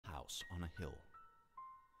house on a hill.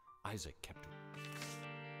 Isaac kept.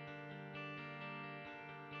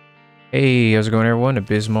 Hey, how's it going, everyone?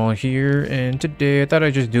 Abysmal here, and today I thought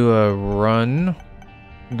I'd just do a run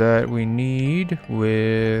that we need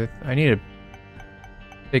with. I need to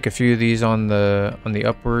take a few of these on the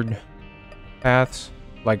upward paths,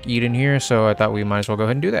 like Eden here. So I thought we might as well go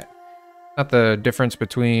ahead and do that. Not the difference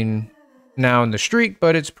between now and the streak,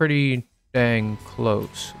 but it's pretty dang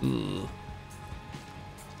close. Ugh.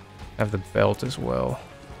 Have the belt as well.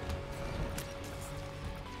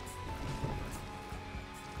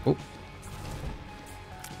 Oh.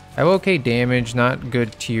 I have okay damage, not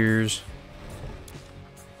good tiers.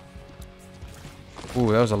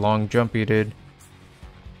 Ooh, that was a long jump he did.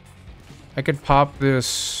 I could pop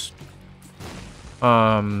this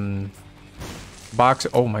box.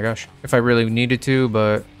 Oh my gosh, if I really needed to,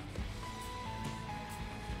 but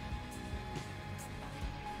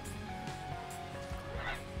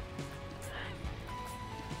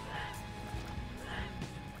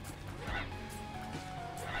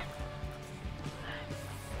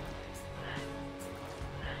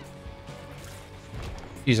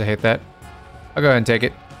jeez, I hate that. I'll go ahead and take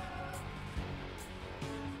it.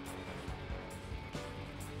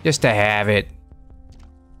 Just to have it.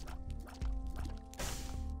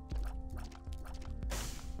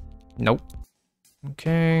 Nope.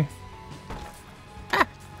 Okay. Ah.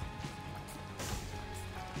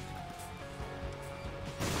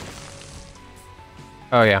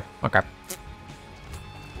 Oh yeah, okay.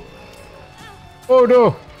 Oh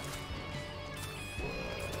no!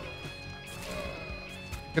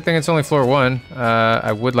 Good thing it's only floor 1.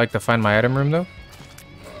 I would like to find my item room though.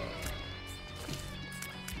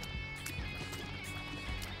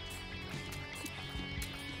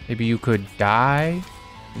 Maybe you could die?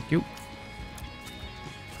 Thank you.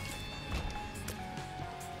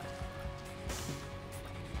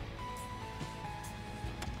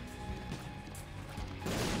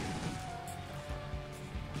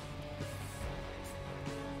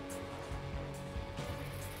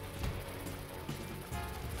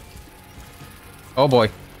 Oh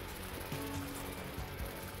boy.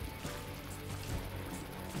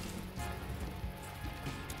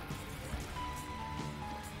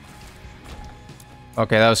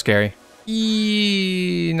 Okay, that was scary.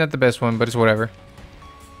 Not the best one, but it's whatever.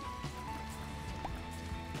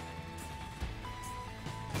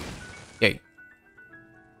 Yay.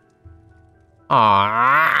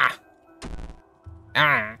 Ah.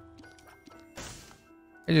 Ah.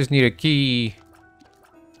 I just need a key.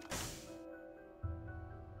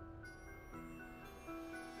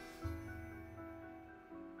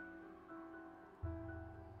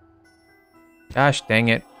 Gosh dang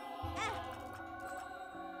it.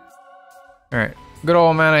 Alright. Good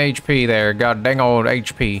old amount of HP there. God dang old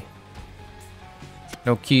HP.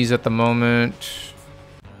 No keys at the moment.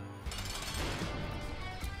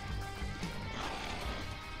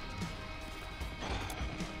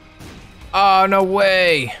 Oh, no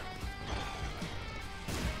way.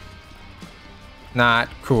 Not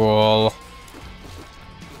cool.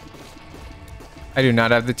 I do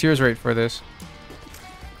not have the tears rate for this.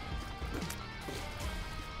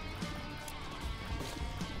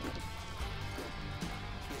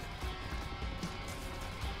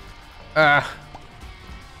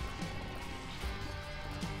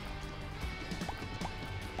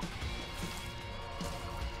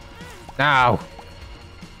 Now.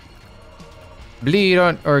 Bleed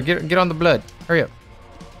on, or get on the blood. Hurry up.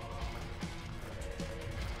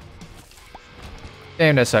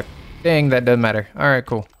 Damn, that sucked. Dang, that doesn't matter. Alright,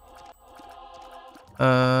 cool.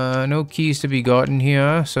 No keys to be gotten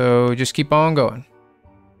here, so just keep on going.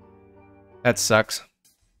 That sucks.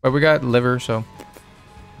 But we got liver, so.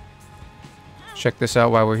 Check this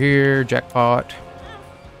out while we're here. Jackpot.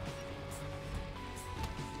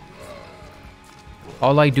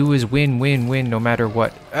 All I do is win, win, win, no matter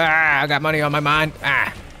what. Ah, I got money on my mind.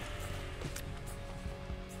 Ah.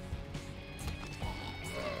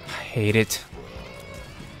 I hate it.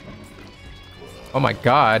 Oh my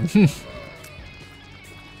god.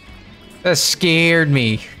 That scared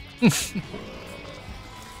me.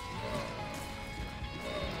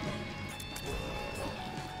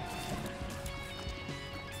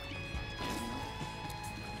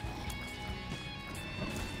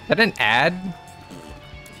 That an ad?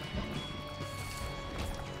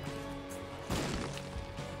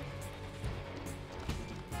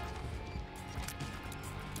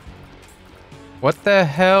 What the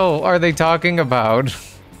hell are they talking about?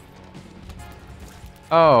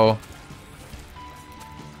 Oh.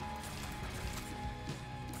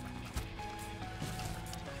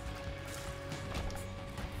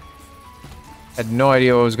 Had no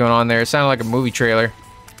idea what was going on there. It sounded like a movie trailer.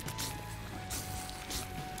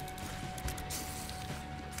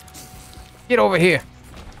 Get over here.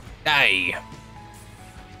 Die.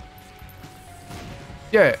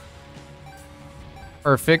 Yeah.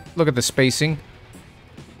 Perfect. Look at the spacing.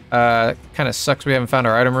 Kind of sucks we haven't found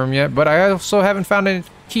our item room yet, but I also haven't found a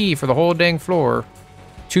key for the whole dang floor.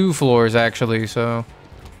 2 floors, actually, so...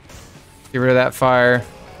 Get rid of that fire.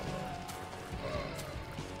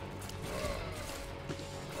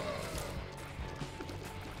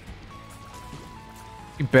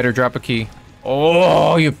 You better drop a key.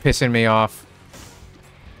 Oh, you're pissing me off.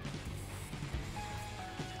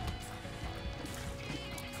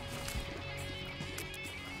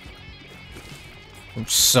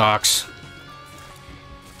 Sucks.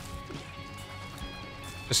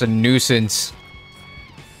 Just a nuisance.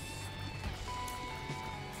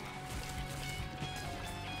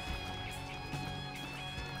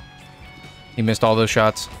 He missed all those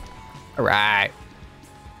shots. All right.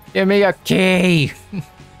 Give me a key.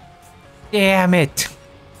 Damn it.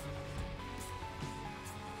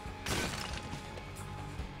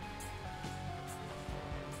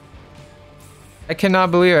 I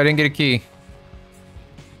cannot believe I didn't get a key.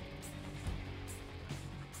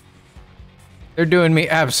 They're doing me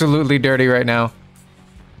absolutely dirty right now.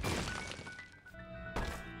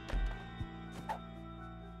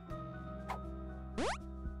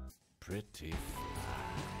 Pretty.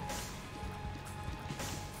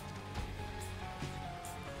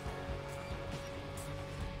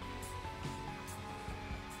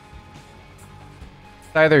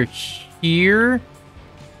 It's either here.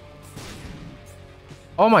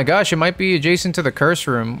 Oh my gosh, it might be adjacent to the curse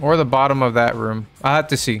room or the bottom of that room. I'll have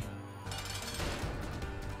to see.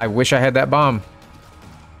 I wish I had that bomb.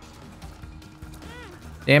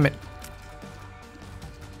 Damn it.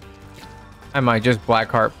 I might just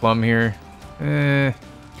Blackheart Plum here.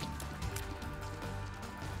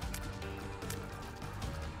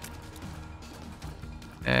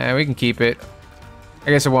 We can keep it. I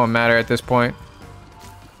guess it won't matter at this point.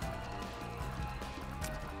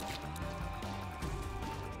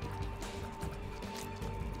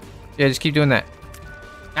 Yeah, just keep doing that.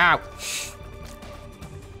 Ow!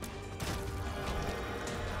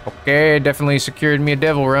 Okay, definitely secured me a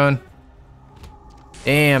devil run.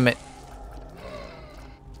 Damn it.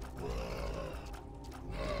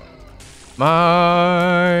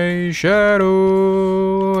 My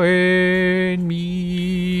shadow and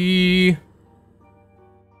me. I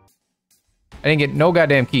didn't get no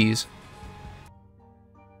goddamn keys.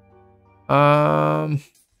 I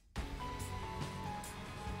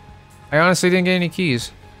honestly didn't get any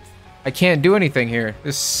keys. I can't do anything here.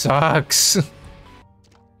 This sucks.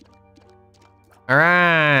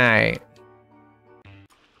 Alright.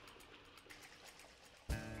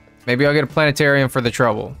 Maybe I'll get a planetarium for the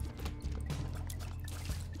trouble.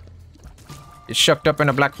 Get shucked up in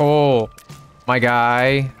a black hole, my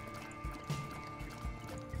guy.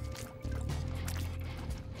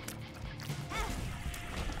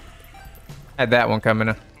 Had that one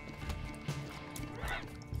coming.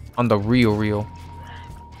 On the real.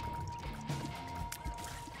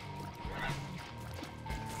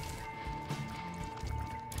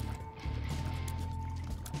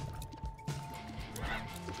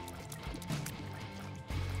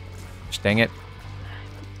 Dang it.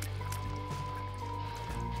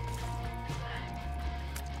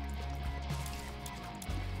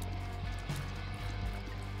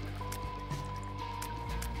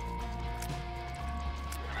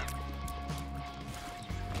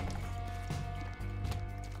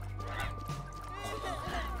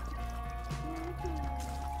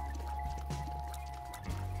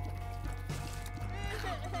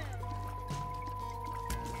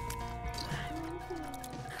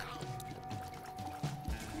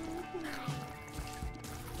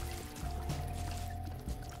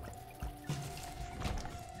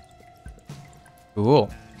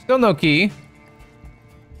 Cool. Still no key.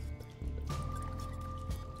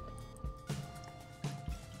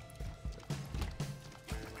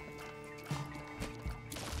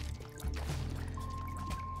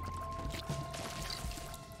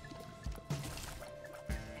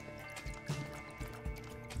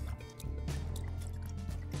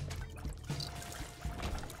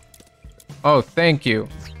 Oh, thank you.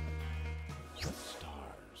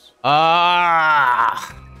 Stars.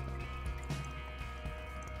 Ah!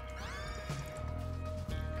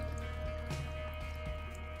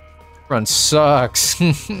 Run sucks.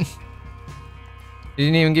 Didn't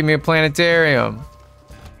even give me a planetarium.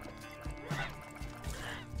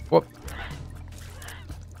 Whoop.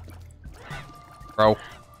 Bro.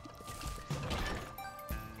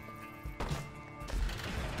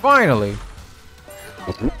 Finally.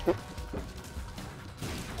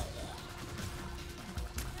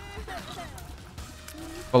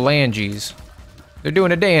 Phalanges. They're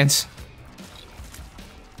doing a dance.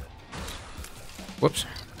 Whoops.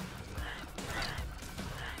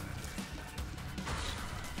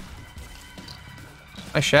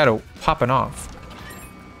 My shadow popping off.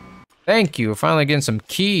 Thank you. Finally getting some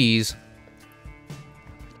keys.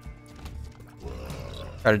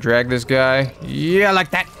 Gotta drag this guy. Yeah,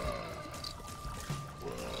 like that.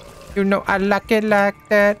 You know I like it like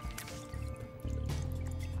that.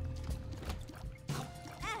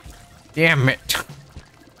 Damn it.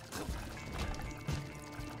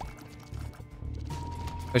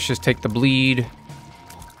 Let's just take the bleed.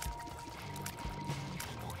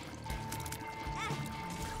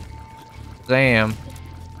 Damn.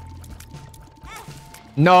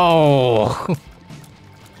 No.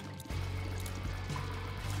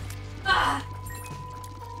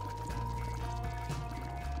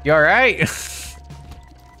 You all right?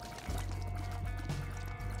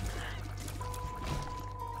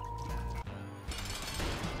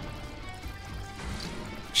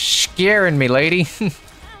 Scaring me, lady.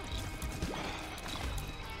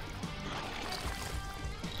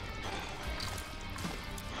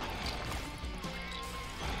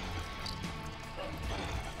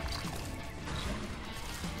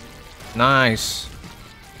 Nice.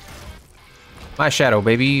 My shadow,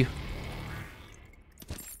 baby.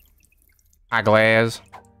 High glass.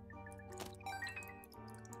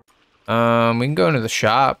 We can go into the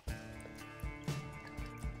shop.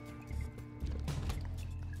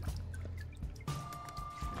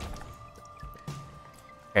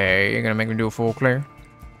 Okay, you're gonna make me do a full clear?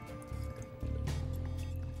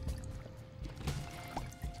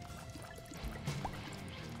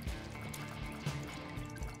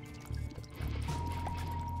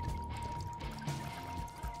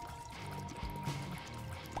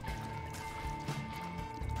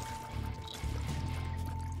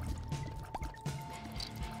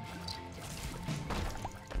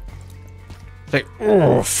 Say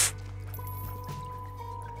oof.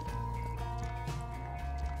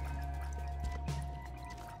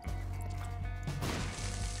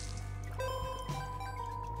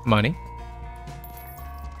 Money.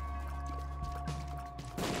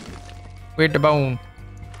 Where's the bone?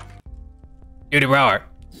 Do the roar.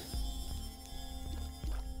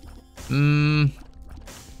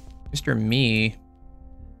 Mr. Me.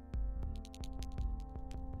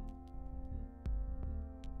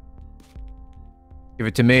 Give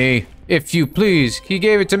it to me, if you please. He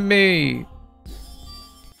gave it to me.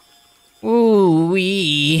 Ooh,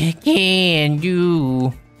 we can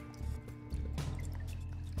do.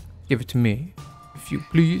 Give it to me, if you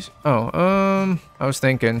please. Oh, I was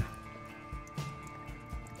thinking.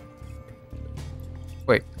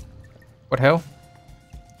 Wait, what hell?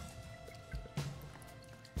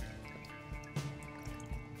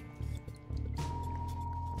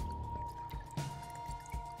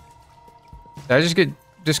 Did I just get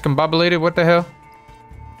discombobulated? What the hell?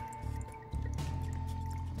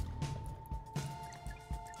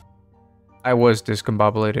 I was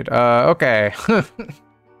discombobulated. Okay. I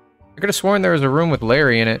could have sworn there was a room with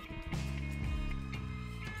Larry in it.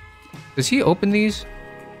 Does he open these?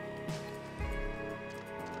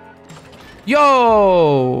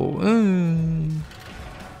 Yo!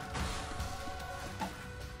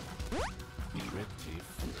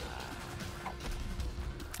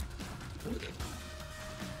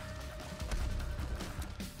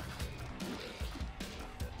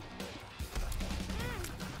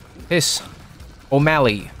 Hiss.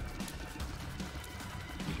 O'Malley.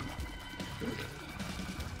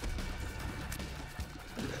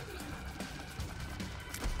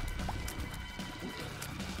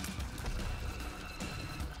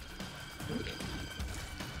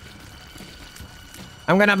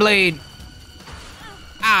 I'm gonna bleed.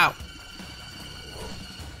 Ow.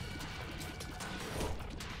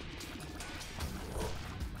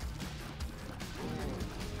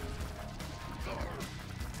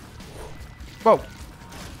 Whoa.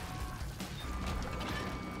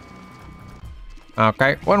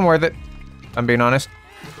 Okay, wasn't worth it. I'm being honest.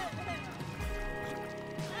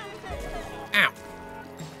 Ow.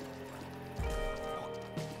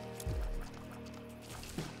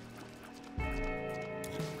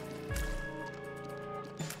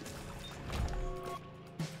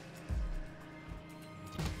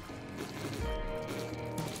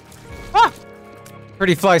 Ah!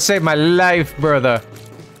 Pretty fly saved my life, brother.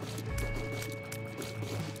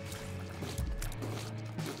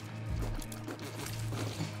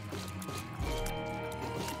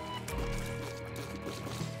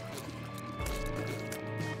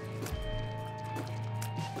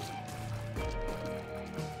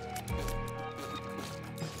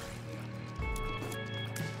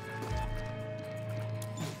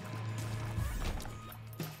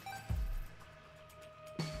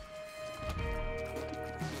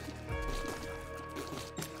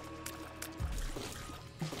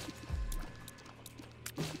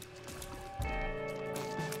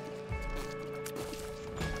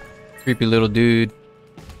 Creepy little dude.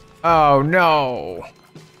 Oh no!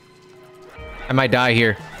 I might die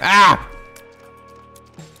here. Ah!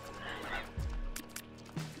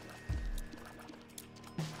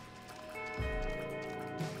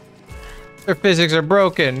 Their physics are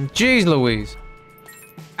broken. Jeez Louise.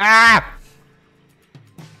 Ah!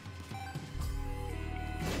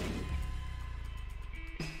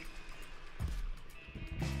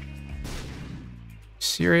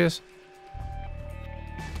 Serious?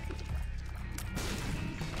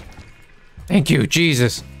 Thank you,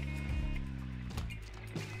 Jesus.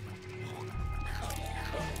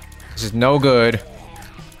 This is no good.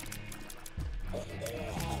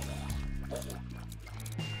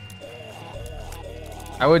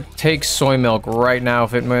 I would take soy milk right now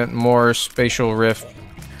if it meant more spatial rift.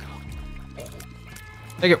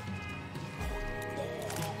 Take it.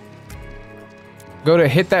 Go to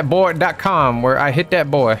hitthatboy.com where I hit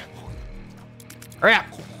that boy. Hurry up.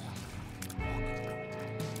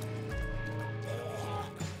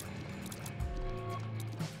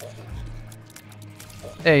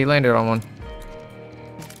 Hey, you landed on one.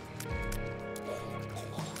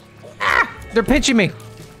 Ah! They're pinching me.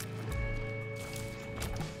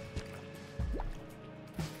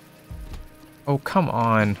 Oh, come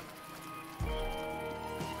on.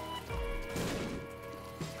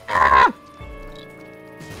 Ah!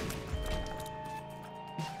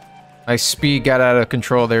 My speed got out of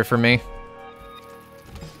control there for me.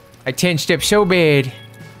 I 10-stepped so bad.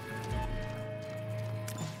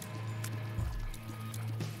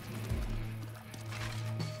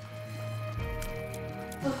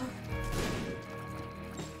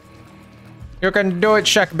 You can do it,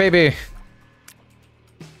 Shaq, baby.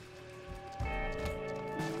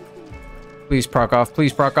 Please proc off.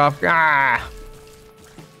 Please proc off. Ah!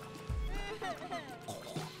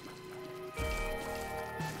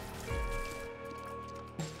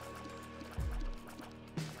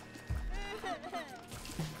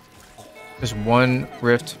 Just one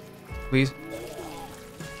rift, please.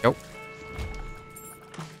 Nope.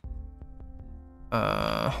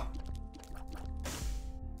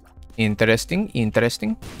 Interesting,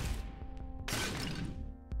 interesting.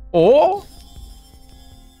 Oh!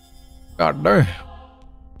 God damn.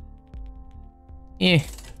 Yeah,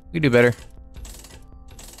 we do better.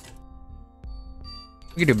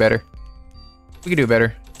 We can do better. We can do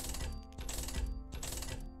better.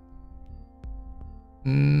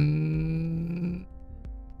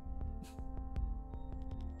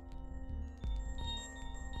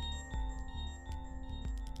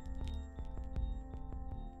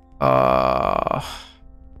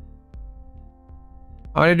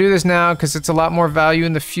 I'm gonna do this now because it's a lot more value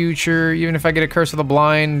in the future, even if I get a Curse of the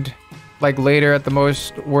Blind, like later at the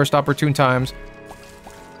worst opportune times.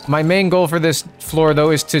 My main goal for this floor,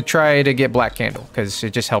 though, is to try to get Black Candle, because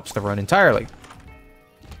it just helps the run entirely.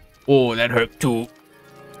 Oh, that hurt too.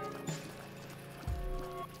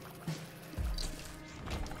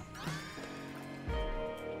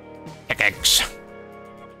 X.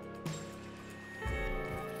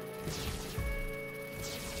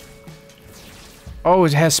 Oh,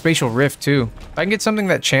 it has Spatial Rift, too. If I can get something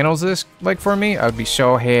that channels this, like, for me, I would be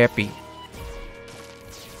so happy.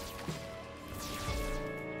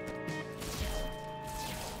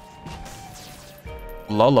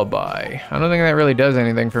 Lullaby. I don't think that really does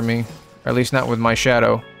anything for me. Or at least not with my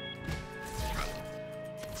shadow.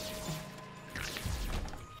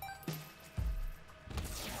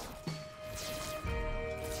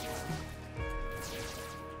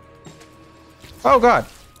 Oh, God.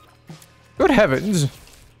 Good heavens.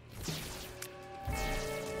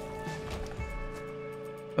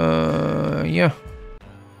 Yeah.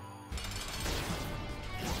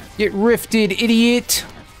 Get rifted, idiot.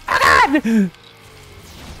 Ah, God!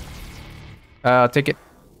 I'll take it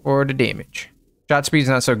for the damage. Shot speed's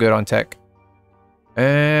not so good on tech.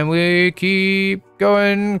 And we keep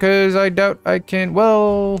going, because I doubt I can...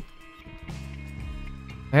 Well...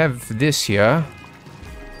 I have this here.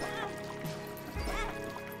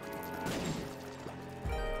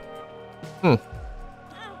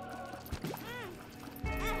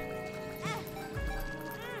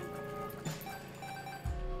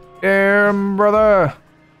 Damn, brother.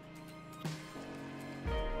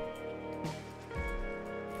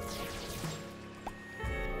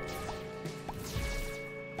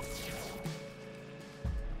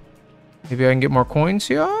 Maybe I can get more coins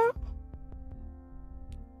here?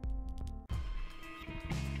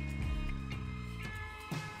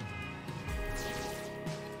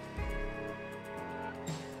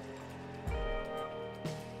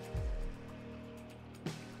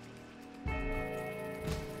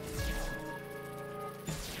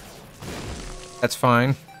 That's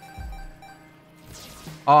fine.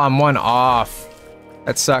 Oh, I'm one off.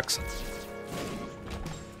 That sucks.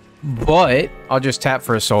 But I'll just tap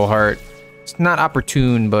for a soul heart. It's not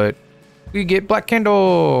opportune, but we get black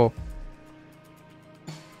candle.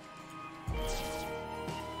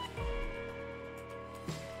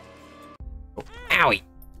 Oh, owie.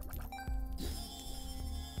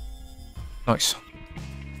 Nice.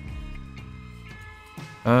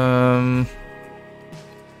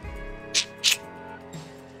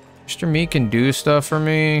 Mr. Me can do stuff for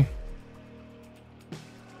me.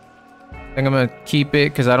 I think I'm gonna keep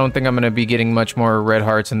it because I don't think I'm gonna be getting much more red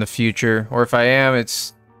hearts in the future. Or if I am,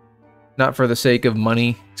 it's not for the sake of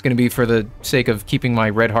money. It's gonna be for the sake of keeping my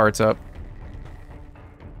red hearts up.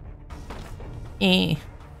 Eh.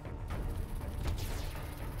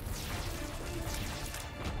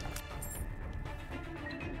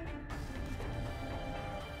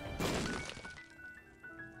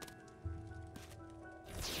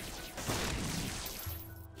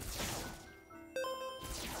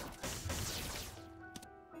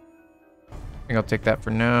 I think I'll take that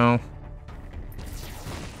for now.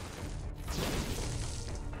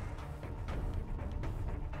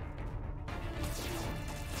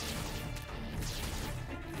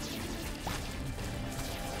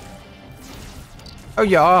 Oh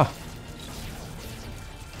yeah.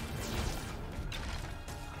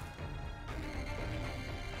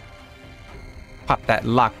 Pop that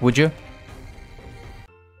lock, would you?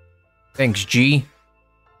 Thanks, G.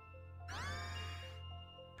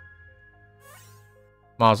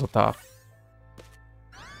 Mazel tov.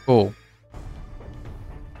 Cool.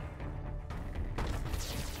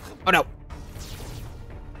 Oh no.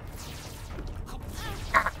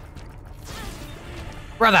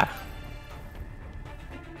 Brother.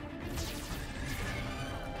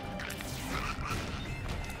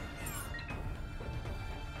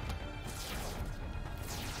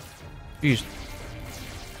 Jeez.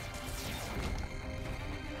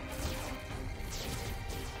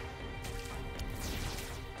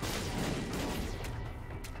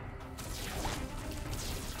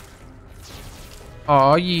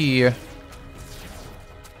 Oh yeah.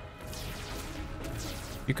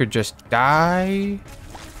 You could just die.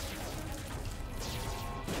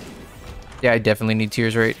 Yeah, I definitely need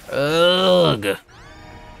tears right. Ugh.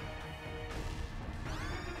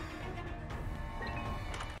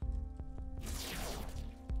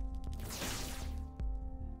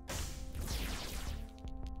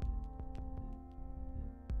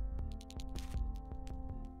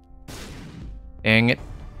 Dang it.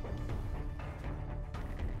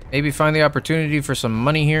 Maybe find the opportunity for some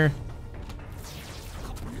money here.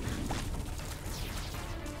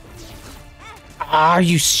 Are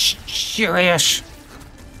you serious?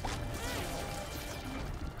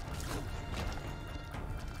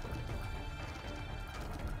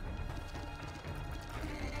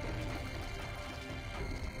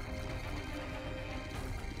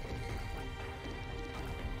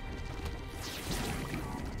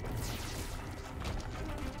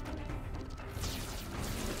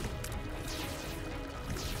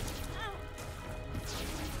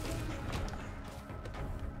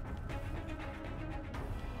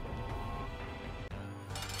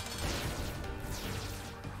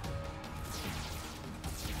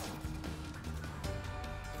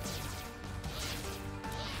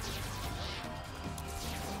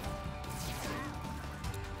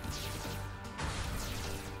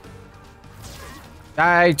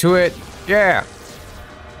 Die to it. Yeah.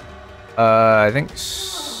 I think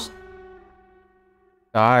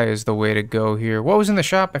die is the way to go here. What was in the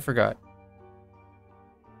shop? I forgot.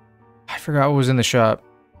 I forgot what was in the shop.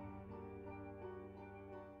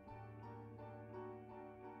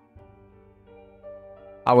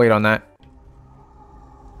 I'll wait on that.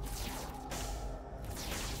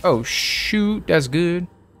 Oh, shoot. That's good.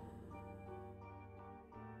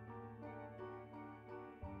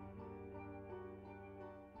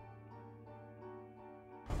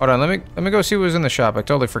 Hold on, let me go see what was in the shop. I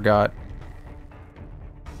totally forgot.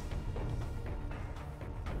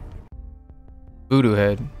 Voodoo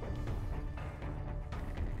head.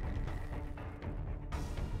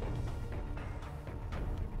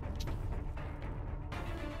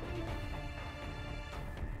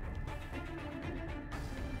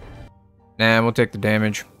 Nah, we'll take the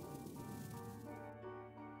damage.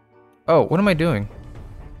 Oh, what am I doing?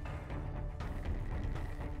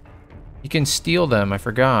 You can steal them, I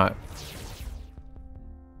forgot.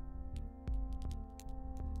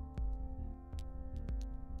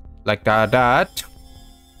 Like that.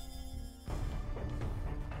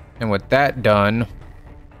 And with that done...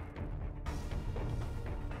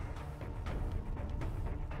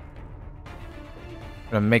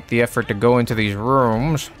 Gonna make the effort to go into these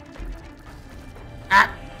rooms.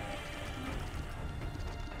 Ah!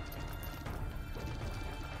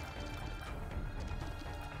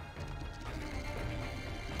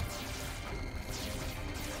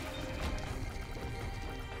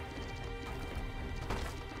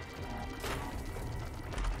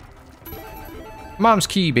 Mom's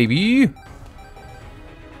key, baby.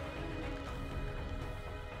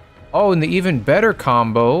 Oh, and the even better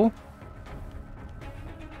combo,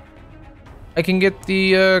 I can get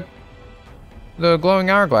the glowing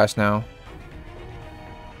hourglass now.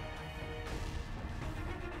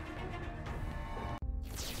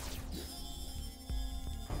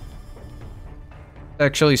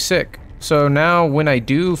 Actually sick. So now when I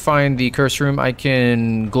do find the curse room, I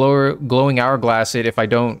can glowing hourglass it if I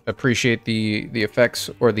don't appreciate the effects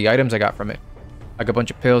or the items I got from it. Like a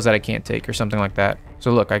bunch of pills that I can't take or something like that.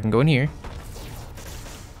 So look, I can go in here.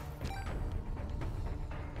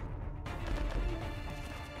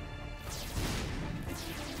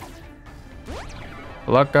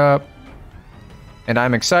 Luck up. And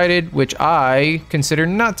I'm excited, which I consider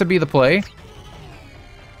not to be the play.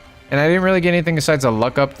 And I didn't really get anything besides a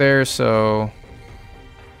luck up there, so...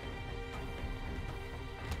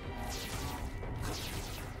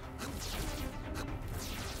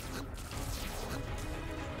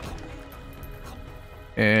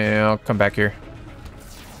 And I'll come back here.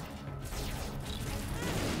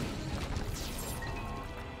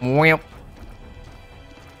 Well.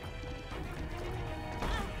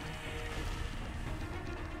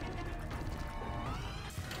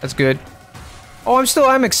 That's good. Oh,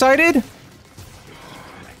 I'm excited.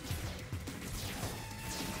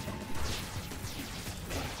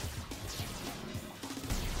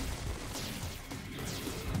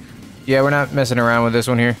 Yeah, we're not messing around with this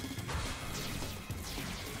one here.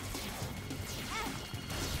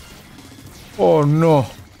 Oh no.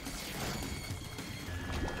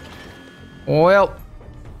 Well,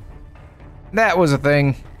 that was a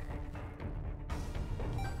thing.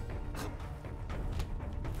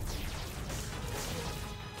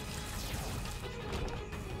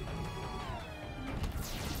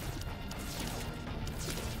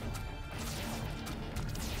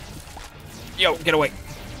 Yo, get away.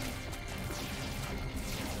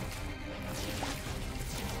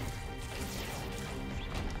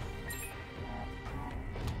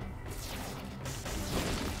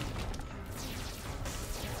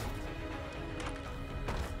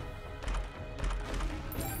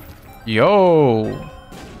 Yo.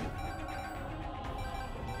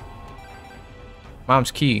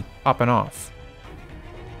 Mom's key popping off.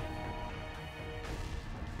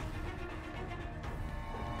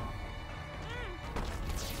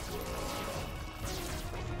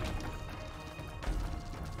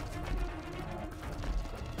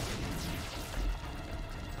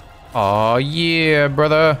 Oh yeah,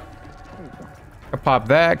 brother. I'll pop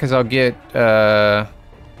that because I'll get oh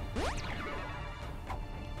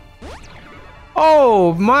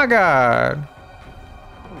my god.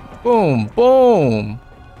 Boom, boom.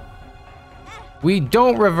 We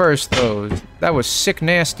don't reverse those. That was sick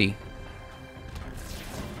nasty.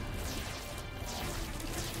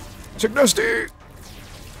 Sick nasty.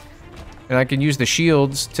 And I can use the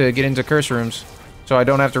shields to get into curse rooms, so I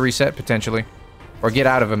don't have to reset potentially. Or get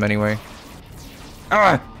out of them anyway.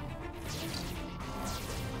 Ah!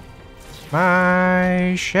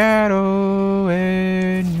 My shadow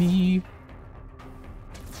and me.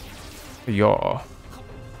 Yaw.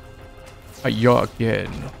 Yaw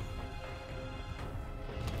again.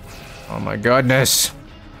 Oh my goodness.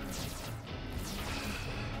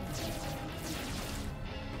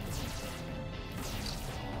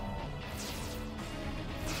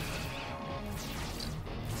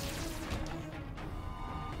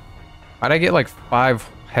 How'd I get like 5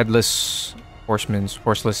 headless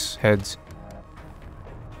horseless heads?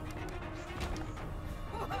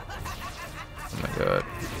 Oh my god.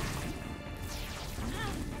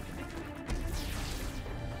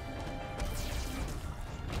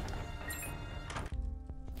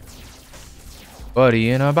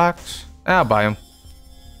 Buddy in a box. I'll buy him.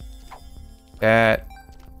 That.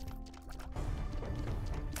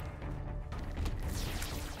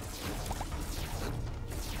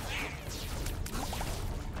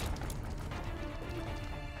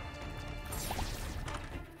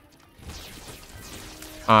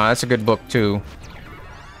 That's a good book too.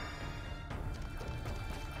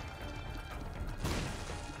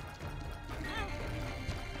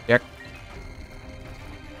 Yuck.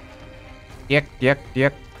 Yuck, yuck,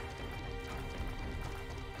 yuck.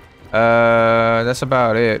 That's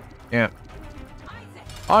about it. Yeah.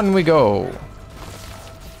 On we go.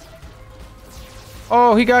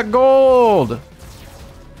 Oh, he got gold!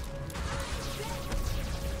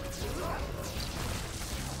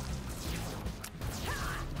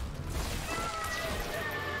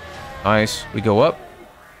 Nice. We go up.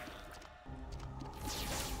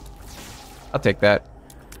 I'll take that.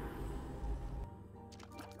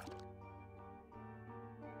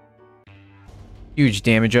 Huge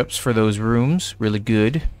damage ups for those rooms. Really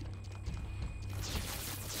good.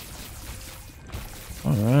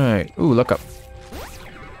 Alright. Ooh, look up.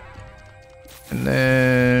 And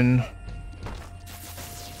then...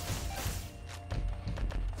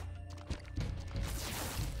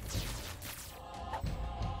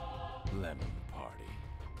 Lemon party.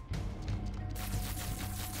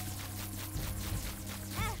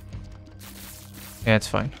 Yeah, it's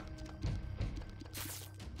fine.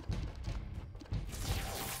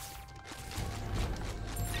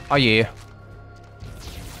 Oh yeah.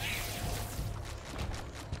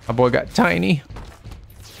 My boy got tiny.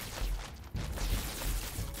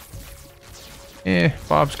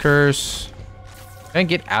 Bob's curse. Can I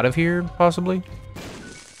get out of here, possibly?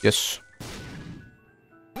 Yes.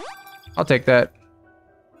 I'll take that.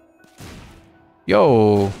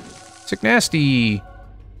 Yo. Sick nasty. A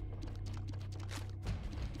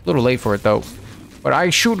little late for it, though. But I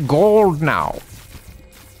shoot gold now.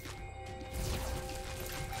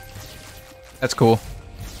 That's cool.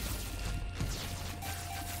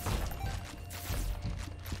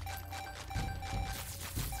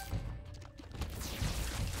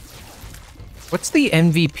 What's the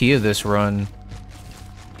MVP of this run?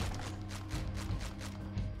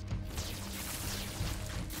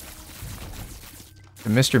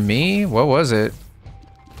 Mr. Me? What was it?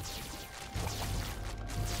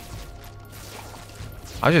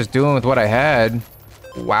 I was just doing with what I had.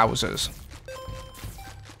 Wowzers.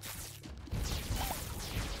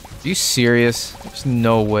 Are you serious? There's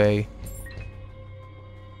no way.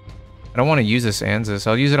 I don't want to use this Anzus.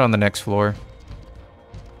 I'll use it on the next floor.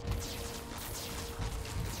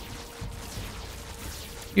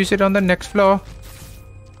 Use it on the next floor.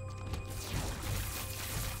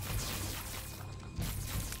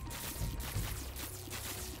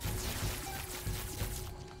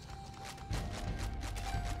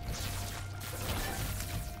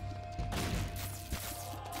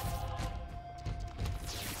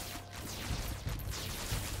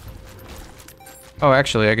 Oh,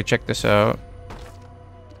 actually, I could check this out.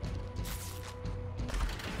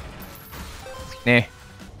 Nah.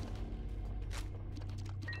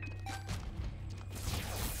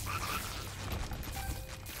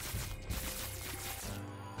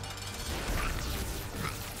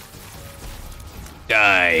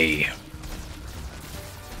 Die.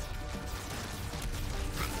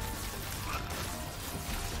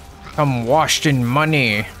 I'm washed in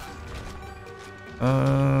money.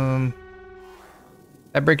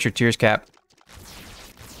 That breaks your tears cap.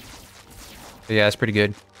 But yeah, that's pretty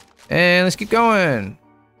good. And let's keep going.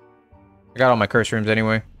 I got all my curse rooms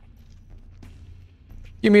anyway.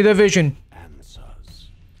 Give me the vision.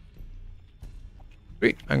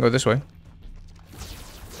 Sweet, I can go this way.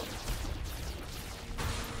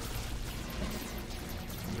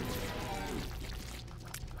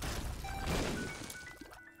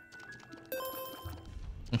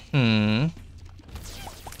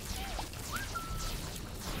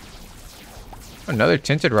 Another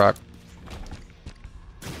tinted rock.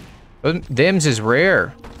 Them's is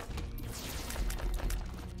rare.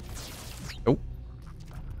 Nope.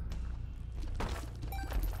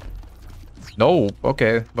 No,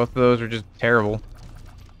 okay. Both of those are just terrible.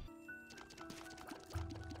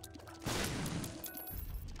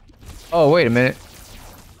 Oh, wait a minute.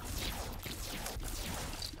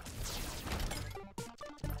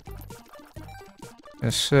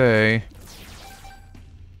 Let's say...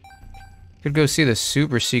 Could go see the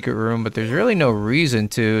super secret room, but there's really no reason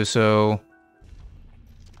to, so...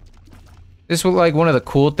 This was like one of the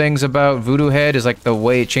cool things about Voodoo Head is like the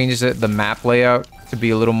way it changes the map layout to be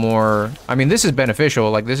a little more... I mean, this is beneficial.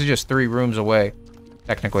 Like, this is just 3 rooms away,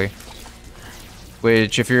 technically.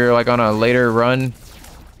 Which, if you're like on a later run,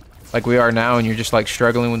 like we are now, and you're just like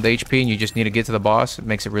struggling with HP and you just need to get to the boss, it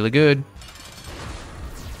makes it really good.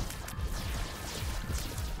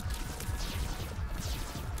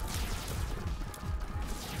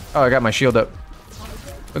 Oh, I got my shield up.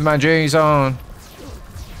 With my J's on.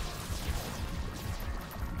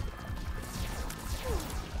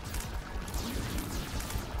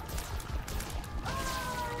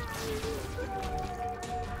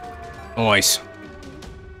 Nice.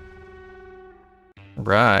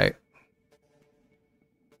 Right.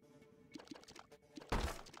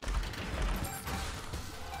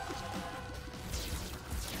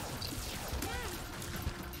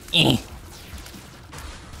 I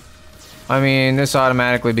mean, this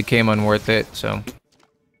automatically became unworth it, so.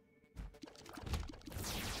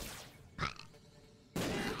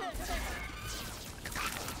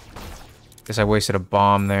 Guess I wasted a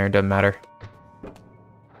bomb there, doesn't matter.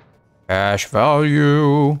 Cash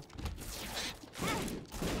value.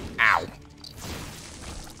 Ow.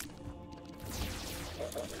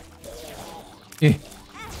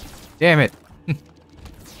 Damn it.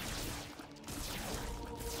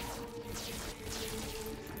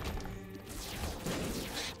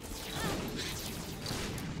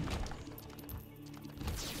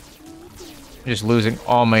 Just losing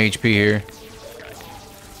all my HP here.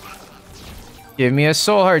 Give me a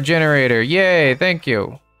soul heart generator. Yay, thank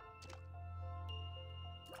you.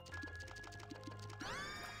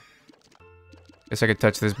 Guess I could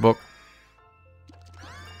touch this book.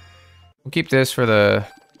 We'll keep this for the...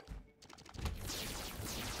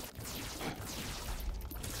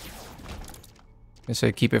 Guess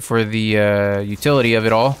I keep it for the utility of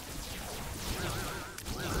it all.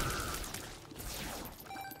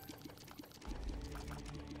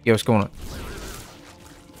 Yo, what's going on?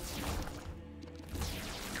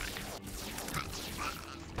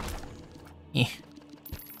 Yeah.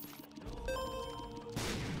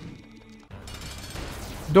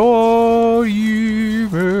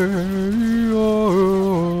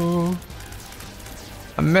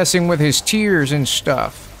 I'm messing with his tears and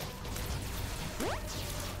stuff.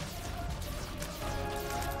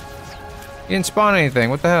 He didn't spawn anything.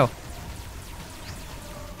 What the hell?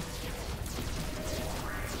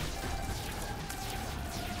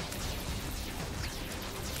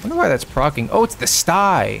 I wonder why that's proccing. Oh, it's the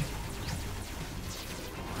sty.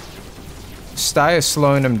 Sty is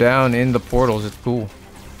slowing him down in the portals. It's cool.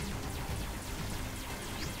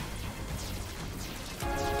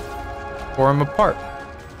 Tore him apart.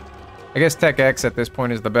 I guess Tech X at this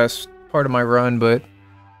point is the best part of my run, but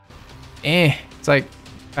it's like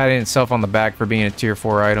patting itself on the back for being a tier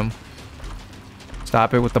 4 item.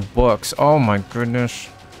 Stop it with the books. Oh my goodness.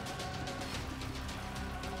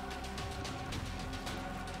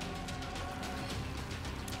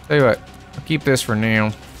 Tell you what, I'll keep this for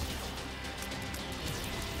now.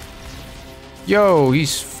 Yo,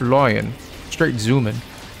 he's flying. Straight zooming.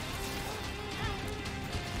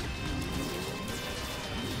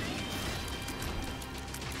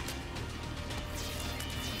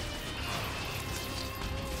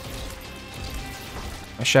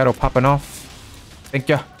 My shadow popping off. Thank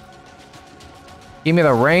ya. Give me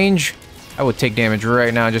the range. I would take damage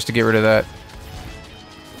right now just to get rid of that.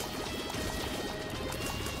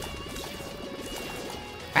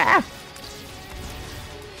 Ah!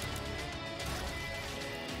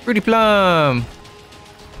 Fruity Plum!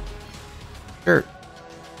 Sure.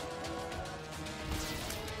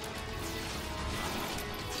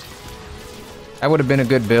 That would have been a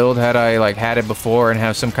good build had I like had it before and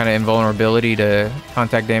have some kind of invulnerability to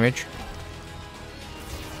contact damage.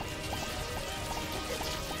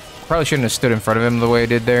 Probably shouldn't have stood in front of him the way I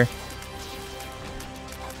did there.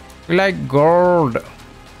 Like gold.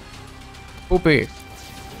 Poopy.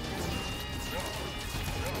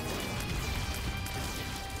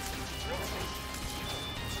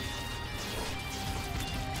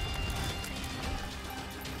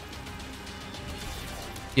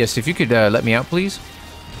 Yes, if you could let me out, please.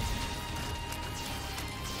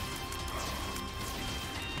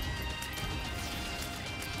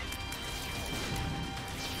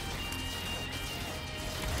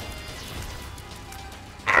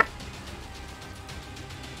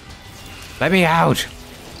 Let me out.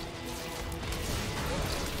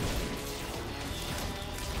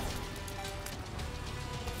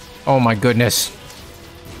 Oh my goodness.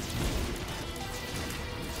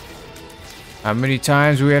 How many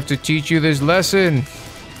times do we have to teach you this lesson?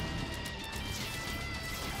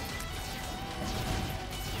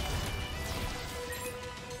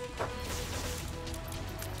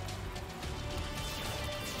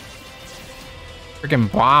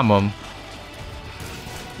 Freaking bomb him.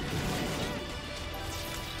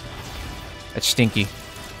 That's stinky.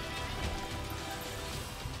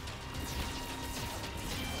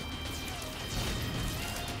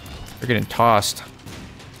 They're getting tossed.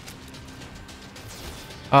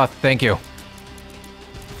 Oh, thank you.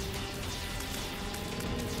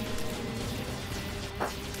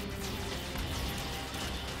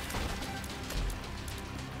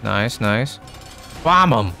 Nice, nice.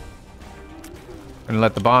 Bomb him! Gonna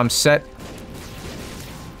let the bomb set.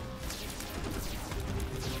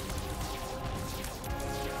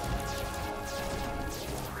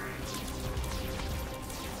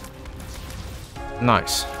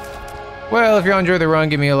 Nice. Well, if you enjoy the run,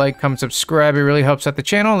 give me a like, comment, subscribe. It really helps out the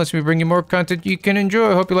channel. Lets me bring you more content you can enjoy.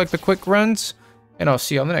 I hope you like the quick runs, and I'll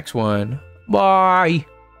see you on the next one. Bye!